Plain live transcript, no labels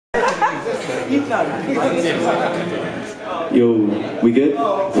Yo, we good?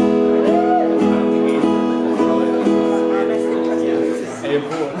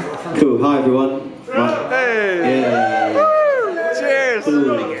 Cool, hi everyone. Hey! Yeah. Cheers!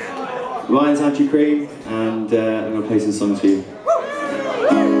 Cool. Ryan's Anti Cream, and I'm going to play some songs for you.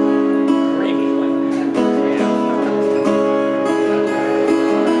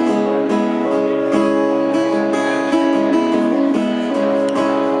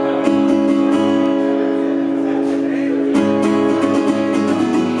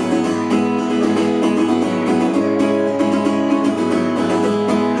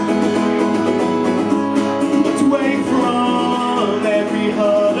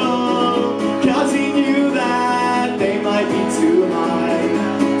 Too high,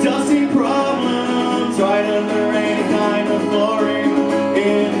 dusting problems right under any kind of flooring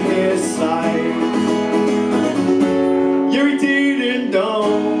in his sight. Yeah, he didn't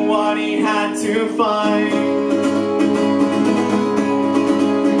know what he had to find.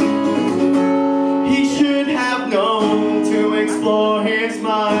 He should have known to explore his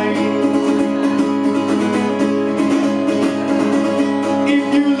mind.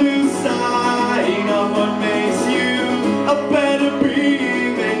 If you lose sight of what makes you a better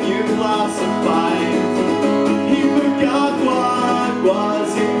being than you classified, he forgot what was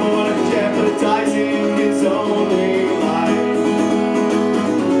important, jeopardizing his only life.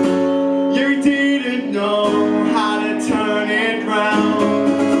 You didn't know how to turn it round.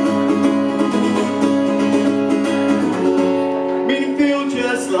 Made him feel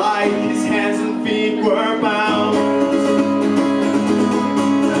just like his hands and feet were bound.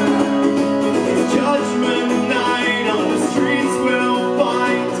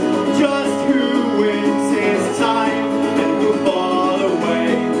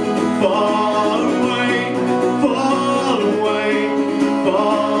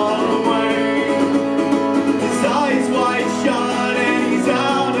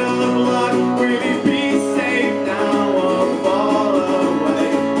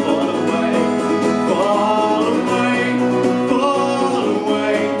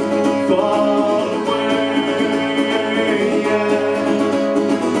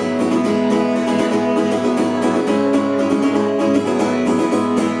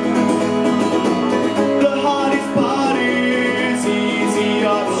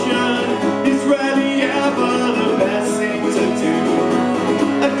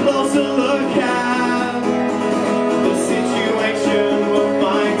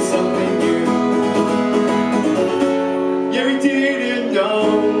 Didn't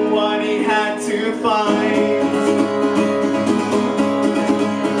know what he had to find.